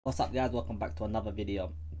What's up guys, welcome back to another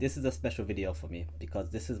video. This is a special video for me because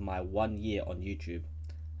this is my 1 year on YouTube.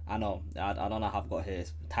 I know, I don't know how I've got here.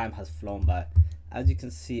 Time has flown by. As you can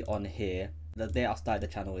see on here, the day I started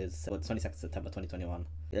the channel is 22nd September 2021.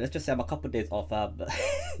 Yeah, let's just say I'm a couple of days off, but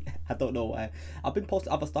I don't know why. I've been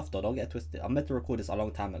posting other stuff though, don't get it twisted. I meant to record this a long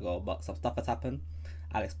time ago, but some stuff has happened.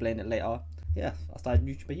 I'll explain it later. Yeah, I started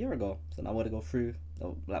YouTube a year ago, so now I want to go through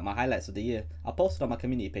like my highlights of the year. I posted on my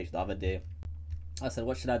community page the other day. I said,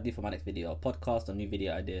 what should I do for my next video? A podcast or new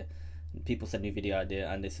video idea? And people said new video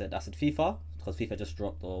idea, and I said FIFA because FIFA just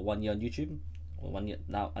dropped, or 1 year on YouTube, or 1 year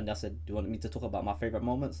now. And I said, do you want me to talk about my favorite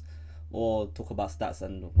moments, or talk about stats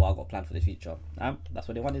and what I got planned for the future? That's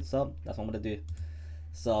what they wanted, so that's what I'm gonna do.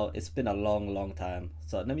 So it's been a long time.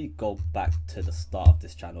 So let me go back to the start of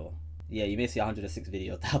this channel. Yeah, you may see 106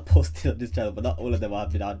 videos that I posted on this channel, but not all of them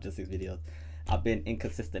have been 106 videos. I've been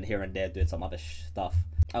inconsistent here and there doing some other stuff.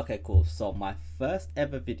 Okay, cool. So my first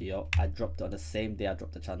ever video, I dropped on the same day I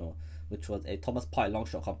dropped the channel, which was a Thomas Partey long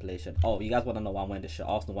shot compilation. Oh, you guys want to know why I'm wearing this shirt?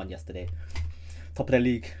 Arsenal won yesterday. Top of the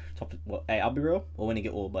league. Well, hey, I'll be real, we're winning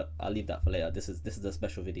it all, but I'll leave that for later. This is a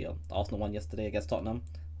special video. Arsenal won yesterday against Tottenham.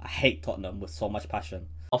 I hate Tottenham with so much passion.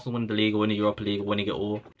 Arsenal winning the league, winning Europa League, winning it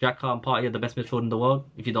all. Xhaka and Partey are the best midfield in the world.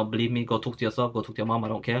 If you don't believe me, go talk to yourself, go talk to your mum, I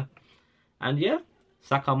don't care. And yeah,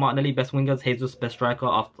 Saka, Martinelli, best wingers. Jesus, best striker.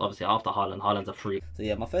 Obviously after Haaland. Haaland's a freak. So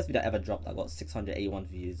yeah, my first video I ever dropped, I got 681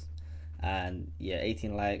 views, and yeah,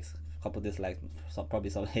 18 likes, a couple dislikes, probably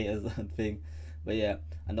some haters and thing. But yeah,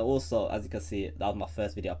 and also as you can see, that was my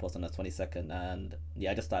first video I posted on the 22nd, and yeah,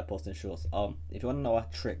 I just started posting shorts. If you want to know a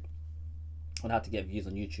trick on how to get views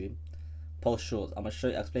on YouTube, post shorts. I'm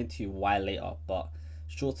gonna explain to you why later, but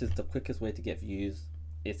shorts is the quickest way to get views.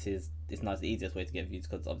 It's not the easiest way to get views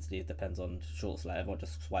because obviously it depends on shorts. Like everyone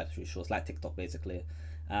just swipes through shorts, like TikTok basically,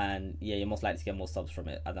 and yeah, you're most likely to get more subs from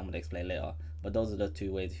it, as I'm gonna explain later. But those are the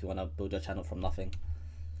two ways if you want to build your channel from nothing.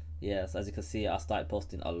 Yes, as you can see, I started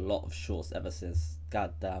posting a lot of shorts ever since.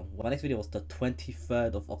 God damn, my next video was the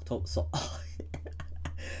 23rd of October. So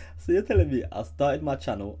so you're telling me I started my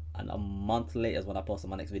channel and a month later is when I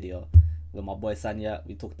posted my next video with my boy Sanya.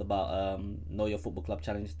 We talked about Know Your Football Club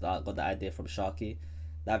challenge that I got the idea from Sharky.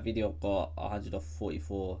 That video got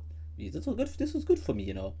 144 views. This was good. This was good for me,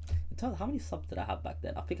 you know. In terms of how many subs did I have back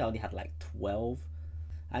then? I think I only had like 12.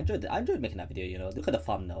 I enjoyed making that video, you know. Look at the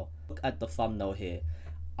thumbnail. Look at the thumbnail here.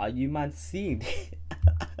 Are you man seeing?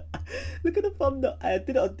 Look at the thumbnail. I did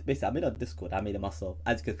it on, basically I made it on Discord. I made it myself.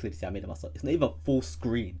 As you can clearly see, I made it myself. It's not even full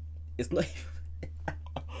screen. It's not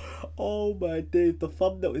even oh my days, the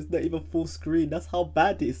thumbnail is not even full screen. That's how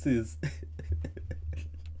bad this is.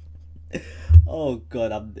 Oh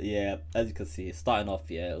god, yeah, as you can see, starting off,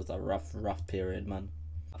 yeah, it was a rough period, man.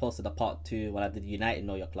 I posted a part 2 when I did United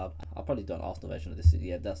Know Your Club. I'll probably do an Arsenal version of this.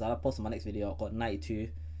 Yeah, that's I posted my next video. I got 92,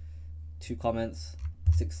 2 comments,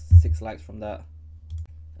 six likes from that.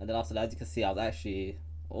 And then after that, as you can see, I was actually,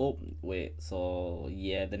 oh wait, so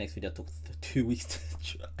yeah, the next video took 2 weeks to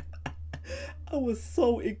try. I was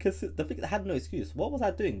so inconsistent. The thing, I had no excuse. What was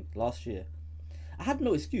I doing last year? I had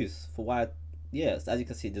no excuse for why. Yes, as you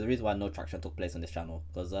can see, there's a reason why no traction took place on this channel,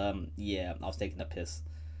 because yeah, I was taking a piss.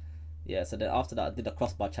 Yeah, so then after that I did the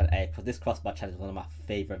crossbar challenge, because this crossbar challenge is one of my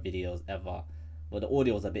favorite videos ever, but the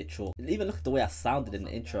audio was a bit short. Even look at the way I sounded in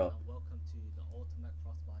the intro.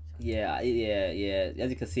 Yeah. As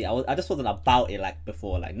you can see, I just wasn't about it like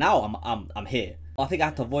before. Like now I'm here. I think I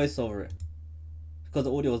had to voice over it because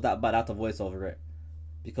the audio was that bad. I had to voice over it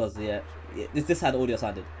because yeah, this how the audio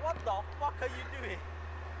sounded. What the fuck are you doing?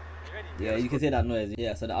 Yeah, you can hear that noise.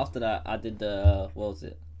 Yeah, so then after that, I did the, what was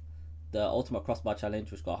it? The Ultimate Crossbar Challenge,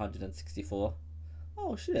 which got 164.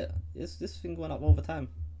 Oh shit, this thing going up over time.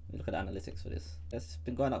 Look at the analytics for this. It's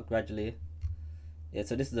been going up gradually. Yeah,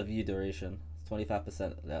 so this is the view duration.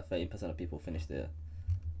 25%, 13% of people finished there.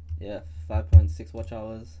 Yeah, 5.6 watch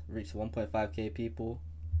hours, reached 1.5k people.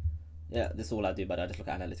 Yeah, this is all I do, but I just look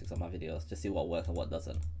at analytics on my videos, just see what works and what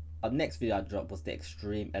doesn't. Our next video I dropped was the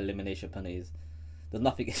extreme elimination penalties. There's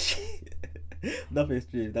nothing nothing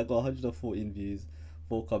extreme. That got 114 views,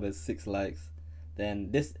 4 comments, 6 likes.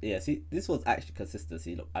 Then this, yeah, see, this was actually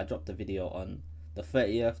consistency. Look, I dropped a video on the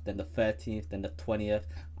 30th, then the 13th, then the 20th.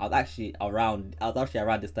 I was actually around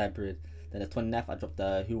this time period. Then the 29th, I dropped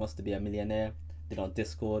the Who Wants to Be a Millionaire. Did on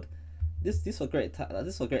Discord. This was great.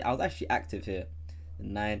 This was great. I was actually active here.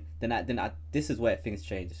 9. This is where things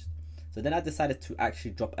changed. So then I decided to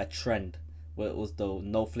actually drop a trend, where it was the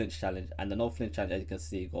no flinch challenge, and the no flinch challenge, as you can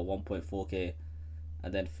see, got 1.4k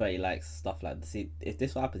and then 30 likes, stuff like that. See, if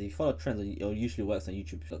this what happens, if you follow trends, it usually works on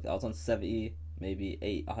YouTube. Look, I was on 70, maybe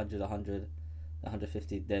 8, 100,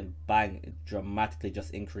 150, then bang, it dramatically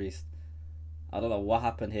just increased. I don't know what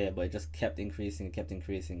happened here, but it just kept increasing and kept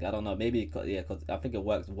increasing. I don't know, maybe because I think it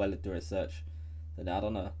works well during search. So then, I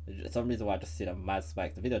don't know. It's some reason why I just see a mad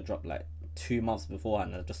spike. The video dropped like 2 months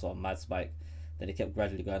beforehand, and I just saw a mad spike. Then it kept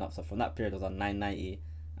gradually going up. So from that period, it was on 990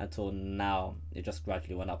 until now. It just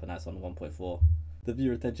gradually went up, and now it's on 1.4. The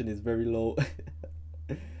view retention is very low.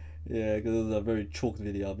 Yeah, because it was a very choked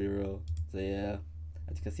video, I'll be real. So yeah,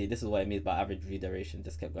 as you can see, this is what it means by average view duration,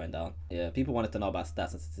 just kept going down. Yeah, people wanted to know about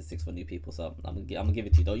stats and statistics for new people, so I'm gonna give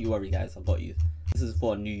it to you. Don't you worry, guys, I've got you. This is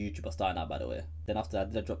for a new YouTuber starting out, by the way. Then after that, I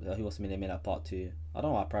did a drop Who Wants to Be Millionaire part 2. I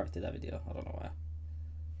don't know why I privated that video. I don't know why.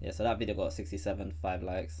 Yeah, so that video got 67, 5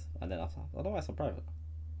 likes, and then after, I don't know why it's on private.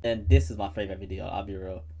 Then this is my favorite video, I'll be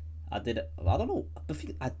real. I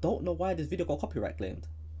don't know why this video got copyright claimed.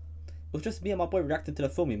 It was just me and my boy reacting to the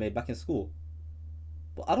film we made back in school.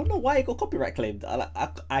 But I don't know why it got copyright claimed.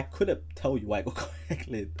 I couldn't tell you why it got copyright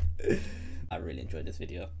claimed. I really enjoyed this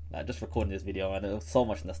video. Like, just recording this video, and it was so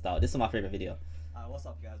much nostalgia. This is my favorite video. What's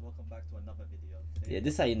up, guys? Welcome back to another video. Yeah,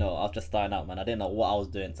 this is how you know I was just starting out, man. I didn't know what I was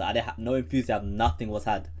doing, so I didn't have no enthusiasm. Nothing was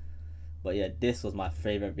had. But yeah, this was my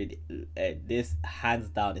favorite video. This hands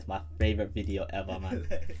down is my favorite video ever, man.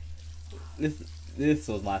 This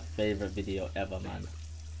was my favorite video ever, man.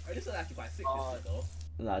 This is actually quite sick, though.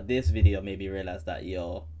 Now, this video made me realize that,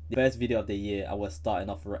 yo, the first video of the year, I was starting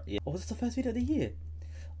off. Yeah. Oh, was this the first video of the year?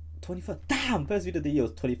 21st. Damn, first video of the year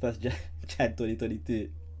was 21st Jan 2022.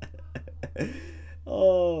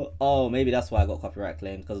 Oh, maybe that's why I got copyright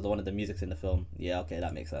claimed, because of one of the music's in the film. Yeah, okay,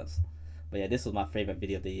 that makes sense. But yeah, this was my favorite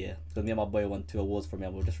video of the year, because me and my boy won 2 awards for me,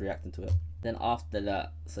 and we were just reacting to it. Then after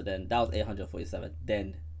that, so then that was 847.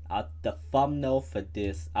 Then the thumbnail for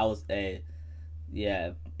this, I was in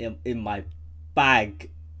my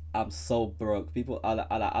bag. I'm so broke. People are like,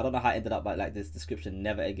 I don't know how I ended up by like this description,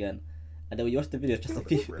 never again. And then when you watch the video, it's just a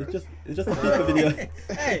FIFA. It's just a FIFA video.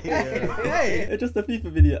 Hey! It's just a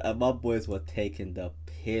FIFA video, and my boys were taking the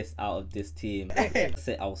piss out of this team. I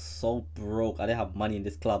said I was so broke. I didn't have money in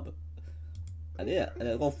this club. And yeah, and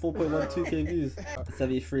it got 4.12k views,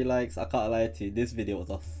 73 likes. I can't lie to you, this video was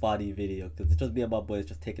a funny video, because it's just me and my boys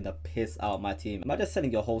just taking the piss out of my team. Imagine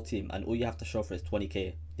sending your whole team and all you have to show for is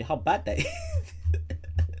 20k. You know how bad that is?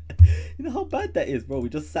 You know how bad that is, bro? We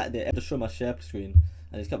just sat there and just show my share screen,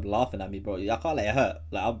 and they just kept laughing at me, bro. I can't let it hurt.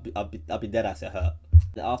 Like, I'll be dead ass, it hurt.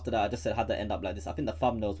 Then after that, I just said, how'd that end up like this? I think the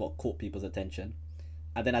thumbnail is what caught people's attention.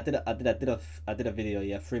 And then I did a video,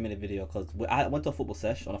 yeah, 3-minute video, because I went to a football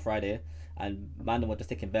sesh on a Friday, and man were just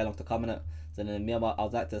taking very long to come in it. So then I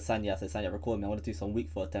was like to Sanya, I said, Sanya, record me, I want to do some week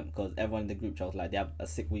 4 attempt, because everyone in the group chat was like, they have a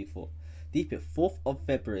sick week 4. Deep it, 4th of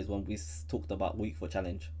February is when we talked about week 4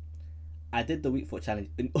 challenge. I did the week 4 challenge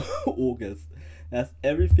in August. That's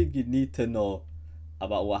everything you need to know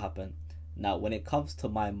about what happened. Now, when it comes to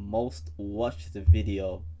my most watched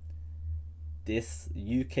video, this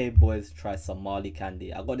UK boys try Somali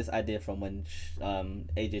candy. I got this idea from when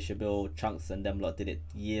AJ Shabil, Chunks and them lot did it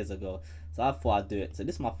years ago. So I thought I'd do it. So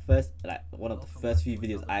this is my first, like, one of the first few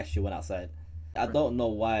videos I actually went outside. I don't know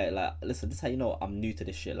why, like, listen, this is how you know I'm new to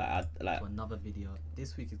this shit. Like, to another video.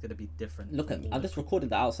 This week is gonna be different. Look, I'm just recording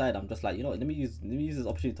the outside. I'm just like, you know, let me use this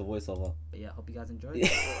opportunity to voice over. But yeah, hope you guys enjoy.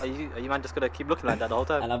 Are you man just gonna keep looking like that the whole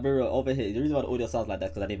time? And I'm very real over here. The reason why the audio sounds like that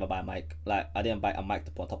is because I didn't even buy a mic. Like, I didn't buy a mic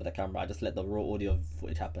to put on top of the camera. I just let the raw audio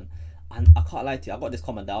footage happen. And I can't lie to you, I got this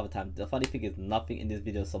comment the other time. The funny thing is, nothing in this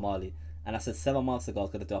video is Somali. And I said 7 months ago I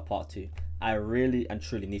was gonna do a part 2. I really and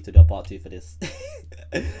truly need to do a part 2 for this.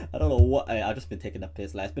 I don't know what. I've just been taking the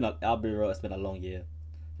piss. Like, I'll be real, it's been a long year.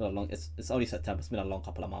 It's only September. It's been a long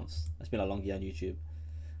couple of months. It's been a long year on YouTube.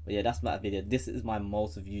 But yeah, that's my video. This is my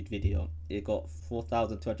most viewed video. It got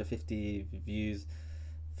 4,250 views,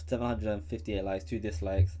 758 likes, 2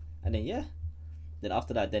 dislikes, and then yeah. Then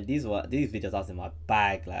after that, then these videos I was in my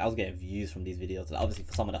bag. Like, I was getting views from these videos. Like, obviously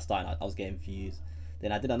for someone that's starting out, I was getting views.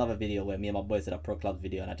 Then I did another video where me and my boys did a pro clubs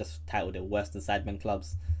video, and I just titled it Western Sidemen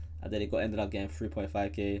Clubs. And then it ended up getting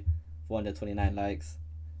 3.5k, 429 likes.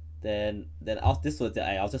 Then this was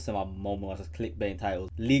I was just in my moment. I was just clickbaiting titles.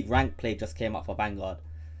 League rank play just came up for Vanguard.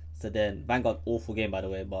 So then Vanguard, awful game by the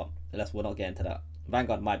way, but we're not getting into that.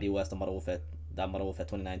 Vanguard might be worse than Modern Warfare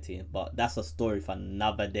 2019, but that's a story for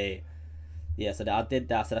another day. Yeah, so then I did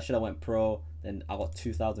that. So I should have went pro. Then I got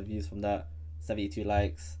 2,000 views from that, 72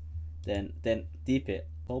 likes. Then deep it,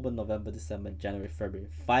 October, November, December, January, February,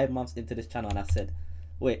 5 months into this channel, and I said,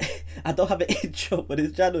 wait, I don't have an intro for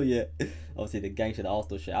this channel yet. Obviously the gang shit, the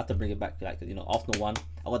Arsenal shit, I have to bring it back, like, you know, Arsenal won.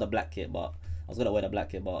 I got the black kit, but I was gonna wear the black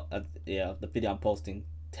kit, but yeah, the video I'm posting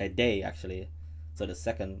today actually, so the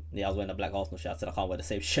second, yeah, I was wearing the black Arsenal shirt. I said I can't wear the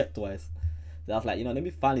same shirt twice. So I was like, you know, let me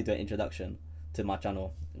finally do an introduction. to my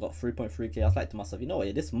channel. Got 3.3k. I was like to myself, you know what,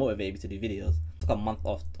 yeah, this motivated me to do videos. Took a month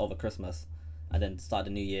off over Christmas and then started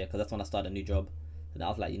the new year because that's when I started a new job. And I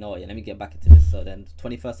was like, you know what, yeah, let me get back into this. So then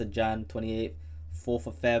 21st of Jan, 28th, 4th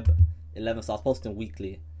of Feb, 11th, so I was posting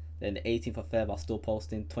weekly. Then the 18th of Feb, I was still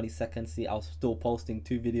posting. 22nd, see, I was still posting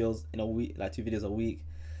 2 videos in a week, like 2 videos a week.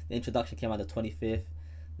 The introduction came out the 25th.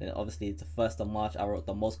 Then obviously it's the 1st of March, I wrote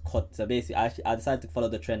the most so basically I decided to follow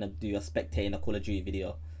the trend and do a spectating a Call of Duty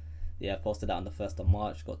video. Yeah, I posted that on the 1st of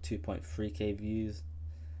March, got 2.3k views,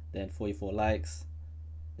 then 44 likes.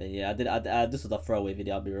 Then yeah, this was a throwaway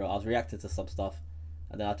video, I'll be real. I was reacting to some stuff,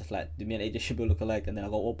 and then I just like, do me and AJ Shibu look alike? And then I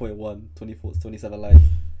got 1.1, 24, 27 likes.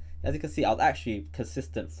 As you can see, I was actually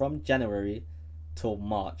consistent from January till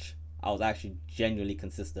March. I was actually genuinely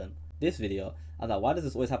consistent. This video, I was like, why does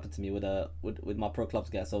this always happen to me with my pro clubs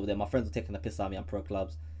guys? So then my friends were taking the piss out of me on pro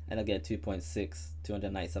clubs, and I get 2.6,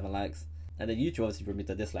 297 likes. And then YouTube obviously removed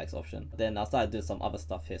the dislikes option. Then I started doing some other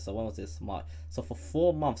stuff here. So when was this? March. So for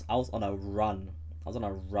 4 months, I was on a run. I was on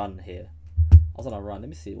a run here. I was on a run. Let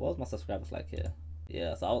me see. What was my subscribers like here?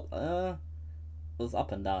 Yeah, so it was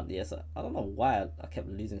up and down. Yeah, so I don't know why I kept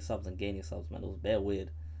losing subs and gaining subs, man. It was very weird.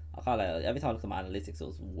 I can't like, every time I looked at my analytics, it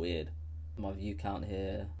was weird. My view count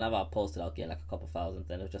here. Whenever I posted, I'll gain like a couple thousand.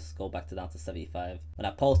 Then it'll just go back to down to 75. When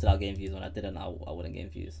I posted, I'll gain views. When I didn't, I wouldn't gain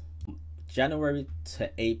views. January to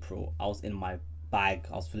April, I was in my bag.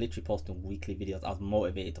 I was literally posting weekly videos. I was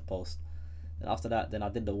motivated to post. And after that, then I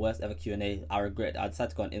did the worst ever Q&A. I regret. I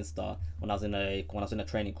decided to go on Insta when I was in a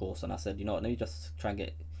training course, and I said, you know what, let me just try and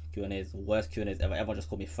get Q&As. Worst Q&As ever. Everyone just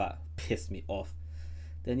called me fat. Pissed me off.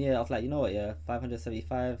 Then yeah, I was like, you know what, yeah,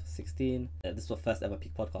 575, 16. Yeah, this was first ever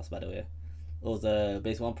peak podcast, by the way. It was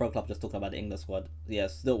basically one pro club just talking about the England squad. Yeah,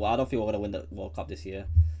 still, well, I don't think we're gonna win the World Cup this year.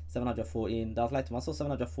 714. That was like to myself.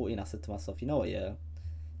 714. I said to myself, you know what, yeah,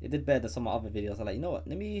 it did better than some of my other videos. I was like, you know what,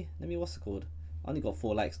 let me what's it called? I only got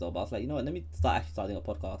 4 likes though, but I was like, you know what, let me starting a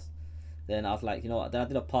podcast. Then I was like, you know what, then I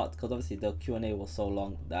did a part, because obviously the Q&A was so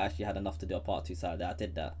long that I actually had enough to do a part 2, so I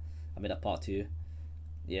did that. I made a part 2.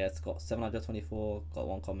 Yeah, it's got 724, got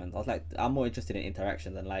 1 comment. I was like, I'm more interested in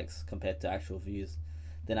interactions and likes compared to actual views.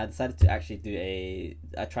 Then I decided to actually do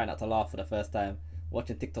I try not to laugh for the first time.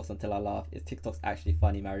 Watching TikToks until I laugh. Is TikTok's actually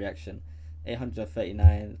funny, my reaction?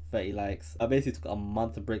 839, 30 likes. I basically took a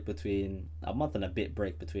month and a bit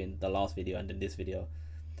break between the last video and then this video.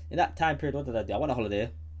 In that time period, what did I do? I went on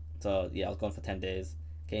holiday. So yeah, I was gone for 10 days.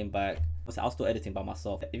 Came back. I was still editing by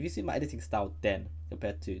myself. If you see my editing style then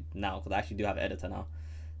compared to now, because I actually do have an editor now,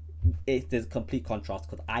 there's complete contrast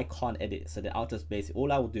because I can't edit. So then I'll just basically,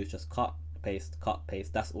 all I will do is just cut, paste.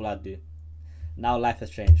 That's all I do. Now life has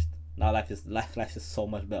changed. Now life is so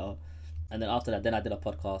much better. And then after that, then I did a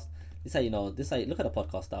podcast. This how you know. This how you, look at the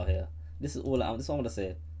podcast style here. This is all. This is what I'm gonna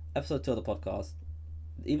say. Episode 2 of the podcast.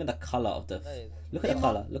 Even the color of the. Look at the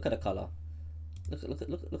color. Look at the color.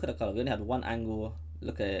 Look at the color. We only had one angle.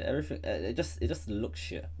 Look at it. Everything. It just looks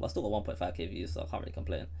shit. But I still got 1.5k views, so I can't really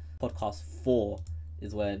complain. Podcast 4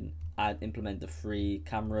 is when I implement the free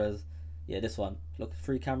cameras. Yeah, this one. Look,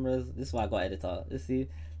 free cameras. This is why I got editor. You see,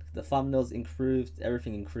 the thumbnails improved.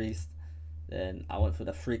 Everything increased. Then I went for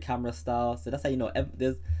the free camera style. So that's how you know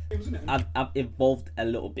I've evolved a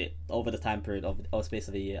little bit over the time period of space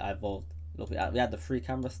of a year. I evolved. Look, we had the free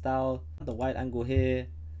camera style, the wide angle here.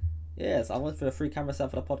 Yes, I went for the free camera style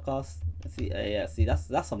for the podcast. Let's see, yeah, see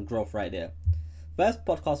that's some growth right there. First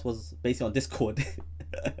podcast was basically on Discord.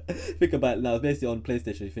 Think about it now. It's basically on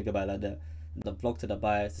PlayStation. You think about it like that. The vlog to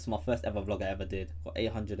Dubai. This is my first ever vlog I ever did. Got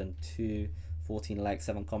 802, 14 likes,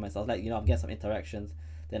 7 comments. I was like, you know, I'm getting some interactions.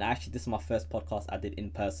 Then actually, this is my first podcast I did in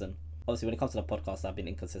person. Obviously, when it comes to the podcast, I've been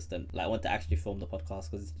inconsistent. Like, I want to actually film the podcast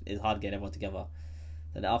because it's hard getting everyone together.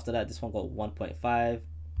 Then after that, this one got 1.5.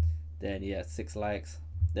 Then yeah, 6 likes.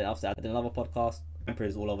 Then after that, I did another podcast. Emperor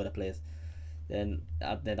is all over the place. Then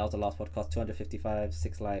that was the last podcast. 255,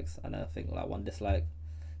 6 likes, and I think like 1 dislike.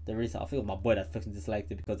 The reason I think it was my boy that fucking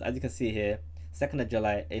disliked it because as you can see here, 2nd of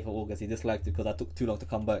July, 8th of August, he disliked it because I took too long to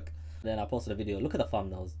come back. Then I posted a video. Look at the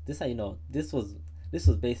thumbnails. This how you know this was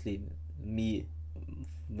basically me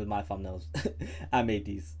with my thumbnails. I made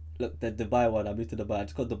these. Look, the Dubai one. I moved to Dubai. I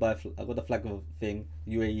just got Dubai. I got the flag of thing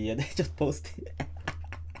UAE, and they just posted.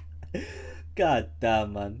 God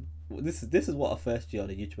damn, man. This is what a first year on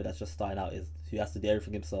a YouTuber that's just starting out is. Who has to do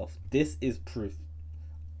everything himself. This is proof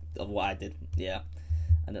of what I did. Yeah.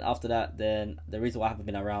 And then after that, then the reason why I haven't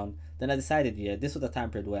been around, then I decided, yeah, this was the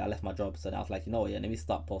time period where I left my job. So then I was like, you know what, yeah, let me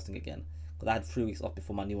start posting again. Because I had 3 weeks off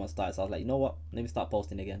before my new one started. So I was like, you know what, let me start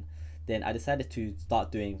posting again. Then I decided to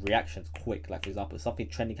start doing reactions quick. Like, for example, if something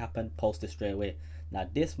trending happened, post it straight away. Now,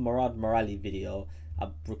 this Murad Merali video, I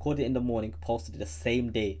recorded it in the morning, posted it the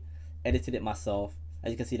same day. edited it myself.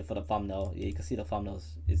 As you can see for the thumbnail, yeah, you can see the thumbnail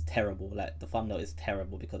is terrible. Like the thumbnail is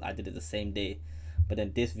terrible because I did it the same day. But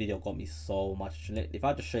then this video got me so much. If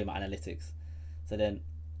I just show you my analytics, so then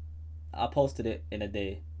I posted it in a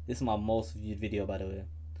day. This is my most viewed video, by the way.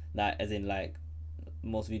 Like as in like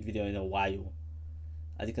most viewed video in a while.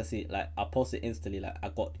 As you can see, like I posted instantly. Like I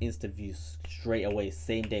got instant views straight away.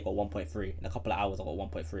 Same day, got 1.3. In a couple of hours, I got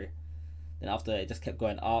 1.3. Then after it just kept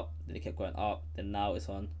going up. Then it kept going up. Then now it's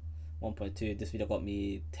on 1.2. This video got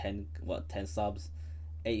me 10 subs,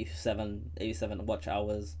 87 watch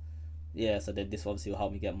hours. Yeah, so then this obviously will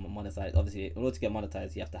help me get monetized. Obviously, in order to get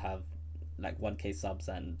monetized, you have to have like 1k subs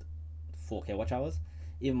and 4k watch hours.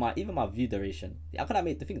 Even my view duration, I could have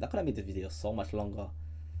made this video so much longer,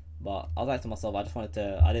 but I was like to myself, I just wanted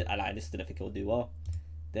to. I just didn't think it would do well.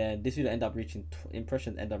 Then this video ended up reaching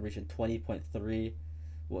impressions ended up reaching 20.3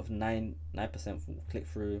 with 9% click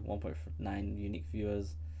through, 1.9 unique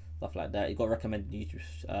viewers, stuff like that. It got recommended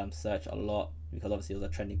YouTube search a lot because obviously it was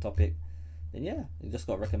a trending topic. Then yeah, it just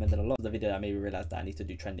got recommended a lot. The video that made me realize that I need to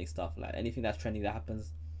do trending stuff. Like anything that's trending that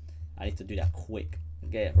happens, I need to do that quick.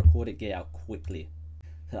 Record it, get it out quickly.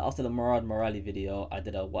 So after the Murad Morali video, I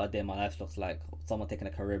did what a day in my life looks like. Someone taking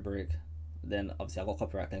a career break. Then obviously I got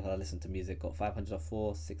copyright because I listened to music. Got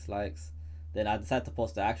 504, 6 likes. Then I decided to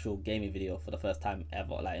post the actual gaming video for the first time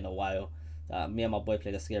ever, like in a while. Me and my boy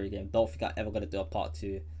played a scary game. Don't think I'm ever gonna do a part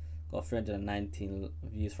 2. Got 319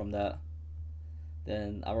 views from that.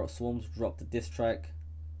 Then I wrote Swarms, dropped the diss track,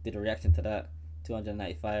 did a reaction to that,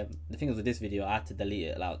 295. The thing is with this video, I had to delete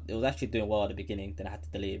it. Like it was actually doing well at the beginning, then I had to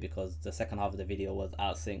delete it because the second half of the video was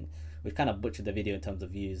out of sync, which kind of butchered the video in terms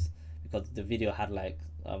of views. Because the video had like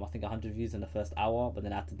I think 100 views in the first hour, but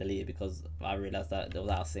then I had to delete it because I realized that it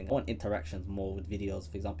was out of sync. I want interactions more with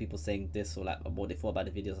videos. For example, people saying this or like what they thought about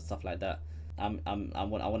the videos and stuff like that. I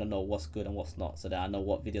want to know what's good and what's not, so that I know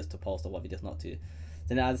what videos to post or what videos not to.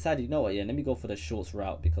 Then I decided, you know what, yeah, let me go for the shorts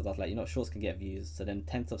route because I was like, you know, shorts can get views. So then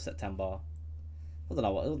 10th of September, it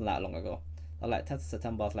wasn't that long ago. I was like 10th of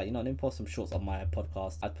September, I was like, you know, let me post some shorts on my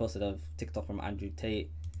podcast. I posted a TikTok from Andrew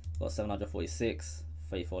Tate, got 746,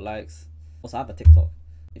 34 likes. Also, I have a TikTok.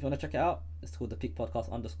 If you want to check it out, it's called the Peak Podcast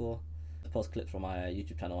 _. I post clips from my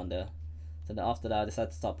YouTube channel on there. So then after that, I decided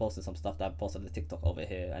to start posting some stuff that I posted on the TikTok over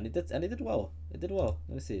here, and it did well. It did well.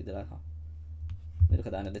 Let me see. Let me look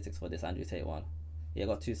at the analytics for this Andrew Tate one. Yeah, I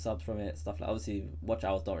got 2 subs from it. Stuff like obviously watch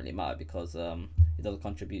hours don't really matter because it doesn't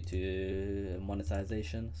contribute to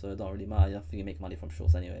monetization, so it don't really matter. You don't think you make money from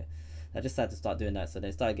shorts anyway. I just decided to start doing that, so then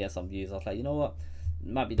I started getting some views. I was like, you know what,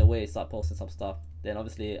 it might be the way to start posting some stuff. Then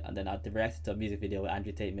obviously, and then I reacted to a music video where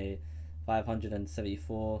Andrew Tate made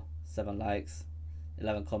 574, 7 likes,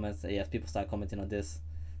 11 comments. Yes, people started commenting on this.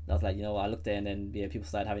 And I was like, you know what, I looked at it and then yeah, people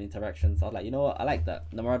started having interactions. I was like, you know what, I like that.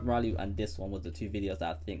 The Murad Morali and this one was the 2 videos that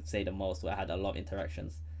I think say the most, where I had a lot of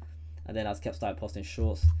interactions. And then I just kept starting posting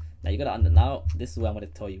shorts. Now you gotta now this is where I'm gonna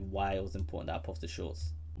tell you why it was important that I posted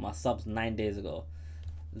shorts. My subs 9 days ago,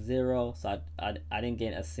 0. So I didn't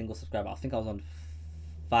gain a single subscriber. I think I was on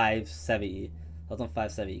 570. I was on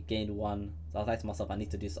 570, gained 1. So I was like to myself, I need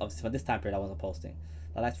to do this. Obviously for this time period I wasn't posting.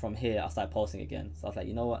 I like from here I started posting again. So I was like,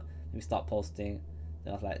 you know what, let me start posting.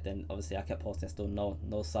 Then I was like, then obviously I kept posting, still no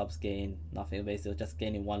subs gained, nothing. Basically just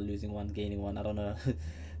gaining 1, losing 1, gaining 1, I don't know.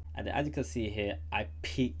 And then as you can see here, I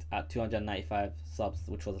peaked at 295 subs,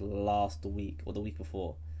 which was last week or the week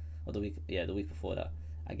before, or the week before that.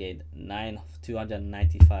 I gained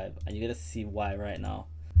 295, and you're gonna see why right now.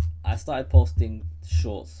 I started posting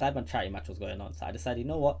shorts. Sideman charity match was going on, so I decided, you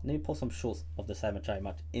know what, let me post some shorts of the Sideman charity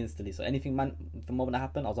match instantly. So anything, man, the moment that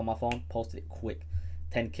happened, I was on my phone, posted it quick,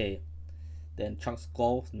 10k. Then Chunk's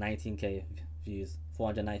goal, 19k views,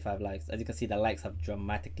 495 likes. As you can see, the likes have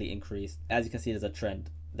dramatically increased. As you can see, there's a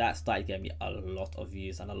trend that started getting me a lot of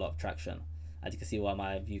views and a lot of traction. As you can see, why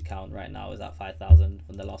my view count right now is at 5,000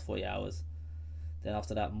 from the last 40 hours. Then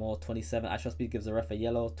after that, more 27. Ashra Speed gives a ref a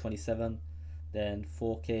yellow, 27. Then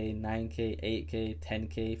 4k, 9k, 8k,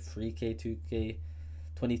 10k, 3k, 2k,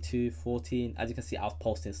 22, 14. As you can see, I was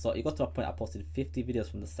posting. So it got to a point I posted 50 videos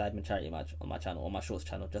from the Sideman charity match on my channel, on my shorts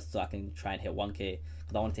channel, just so I can try and hit 1k,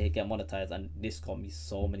 because I wanted to get monetized, and this got me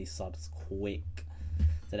so many subs quick.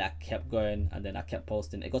 So that I kept going, and then I kept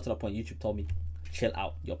posting. It got to the point YouTube told me, chill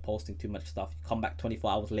out, you're posting too much stuff. You come back 24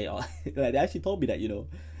 hours later. Like, they actually told me that, you know.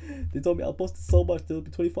 They told me I posted so much, they'll be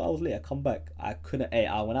 24 hours later, come back. I couldn't,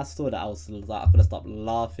 when I saw that, I couldn't stop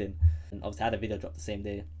laughing. And obviously I had a video drop the same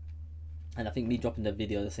day. And I think me dropping the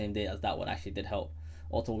video the same day as that one actually did help.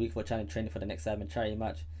 Also, week 4 challenge training for the next Sideman charity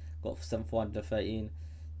match. Got 7,413,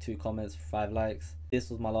 2 comments, 5 likes. This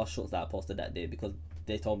was my last shorts that I posted that day because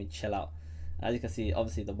they told me chill out. As you can see,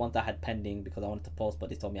 obviously the ones I had pending because I wanted to post, but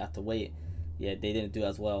they told me I had to wait. Yeah, they didn't do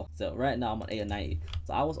as well. So right now I'm on 890.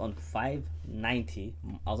 So I was on 590.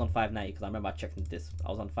 I was on 590 because I remember I checked this.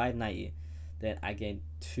 I was on 590. Then I gained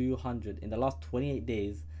 200 in the last 28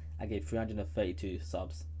 days. I gave 332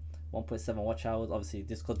 subs, 1.7 watch hours. Obviously,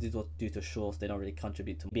 this because these were due to shorts, they don't really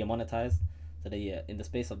contribute to being monetized. So that, yeah, in the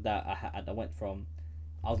space of that, I went from,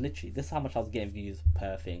 I was literally, this is how much I was getting views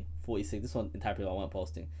per thing. 46. This one entire period I wasn't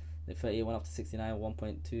posting. Then 38 went up to 69,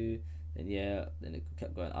 1.2. Then yeah, then it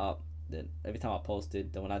kept going up. Then every time I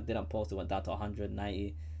posted, then when I didn't post, it went down to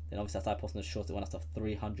 190. Then obviously I started posting the shorts, it went up to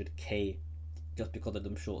 300k just because of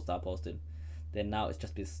them shorts that I posted. Then now it's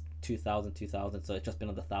just been 2,000, so it's just been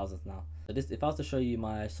on the thousands now. So this, if I was to show you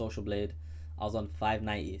my Social Blade, I was on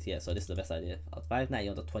 590. Yeah, so this is the best idea. I was 590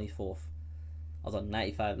 on the 24th. I was on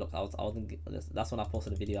 95. Look, I wasn't. That's when I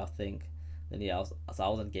posted a video, I think. Then yeah, I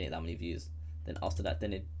wasn't getting that many views. Then after that,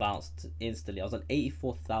 then it bounced instantly. I was on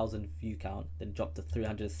 84,000 view count. Then it dropped to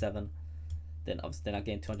 307. Then obviously, then I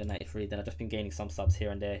gained 293. Then I've just been gaining some subs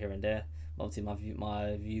here and there. Obviously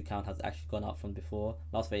my view count has actually gone up from before.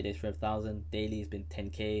 Last 30 days 12,000. Daily has been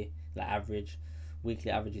 10k, like average.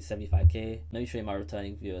 Weekly average is 75k. Let me show you my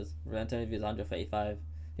returning viewers. Returning viewers 135.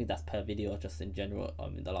 I think that's per video just in general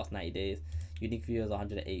in the last 90 days. Unique viewers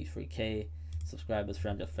 183k. Subscribers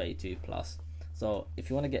 332 plus. So if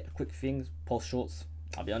you want to get quick things, post shorts.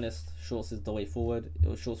 I'll be honest, shorts is the way forward.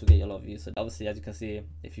 Shorts will get you a lot of views. So obviously, as you can see,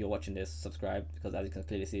 if you're watching this, subscribe, because as you can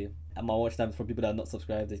clearly see, and my watch time for people that are not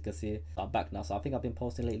subscribed, as you can see, I'm back now. So I think I've been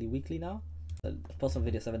posting lately weekly now. I posted a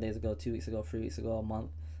video 7 days ago, 2 weeks ago, 3 weeks ago, a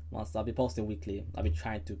month. So I'll be posting weekly. I'll be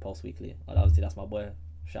trying to post weekly. And obviously, that's my boy.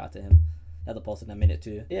 Shout out to him. He hasn't posted in a minute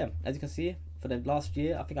too. Yeah, as you can see, for the last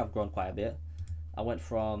year, I think I've grown quite a bit. I went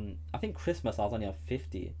from, I think Christmas I was only on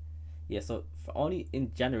 50. Yeah, so only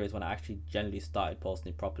in January is when I actually generally started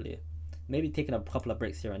posting properly. Maybe taking a couple of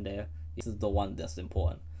breaks here and there. This is the one that's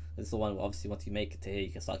important. This is the one where obviously once you make it to here,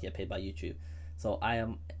 you can start getting paid by YouTube. So I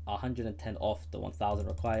am 110 off the 1,000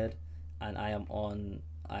 required, and I'm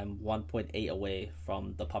 1.8 away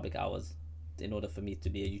from the public hours in order for me to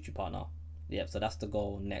be a YouTube partner. Yeah, so that's the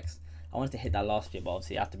goal next. I wanted to hit that last year, but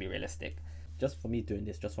obviously I have to be realistic. Just for me doing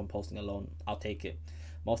this, just from posting alone, I'll take it.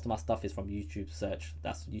 Most of my stuff is from YouTube search.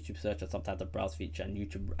 That's YouTube search and sometimes the browse feature, and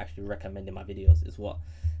YouTube actually recommending my videos is what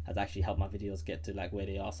has actually helped my videos get to like where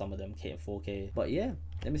they are. Some of them hitting 4K. But yeah,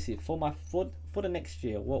 let me see. For the next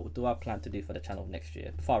year, what do I plan to do for the channel next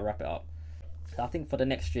year? Before I wrap it up, I think for the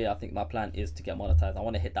next year, I think my plan is to get monetized. I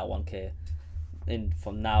want to hit that 1K in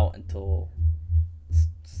from now until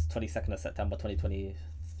 22nd of September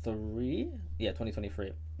 2023. Yeah,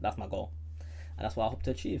 2023. That's my goal, and that's what I hope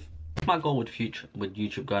to achieve. My goal with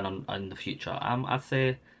YouTube going on in the future, I'd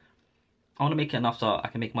say I want to make it enough so I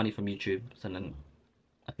can make money from YouTube, so then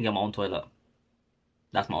I can get my own toilet.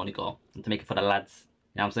 That's my only goal, and to make it for the lads.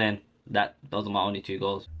 You know what I'm saying? Those are my only 2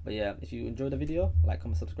 goals. But yeah, if you enjoyed the video, like,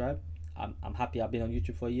 comment, subscribe. I'm happy I've been on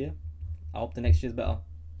YouTube for a year. I hope the next year's better.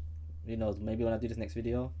 Who knows? Maybe when I do this next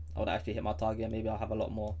video, I would actually hit my target. Maybe I'll have a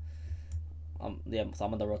lot more. Yeah, so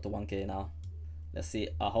I'm on the road to 1K now. Let's see.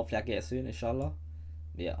 Hopefully I get it soon, inshallah.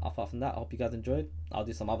 Yeah, apart from that, I hope you guys enjoyed. I'll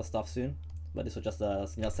do some other stuff soon, but this was just a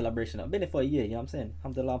celebration. I've been here for a year, you know what I'm saying?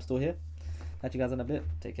 Alhamdulillah, I'm still here. Catch you guys in a bit.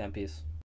 Take care and peace.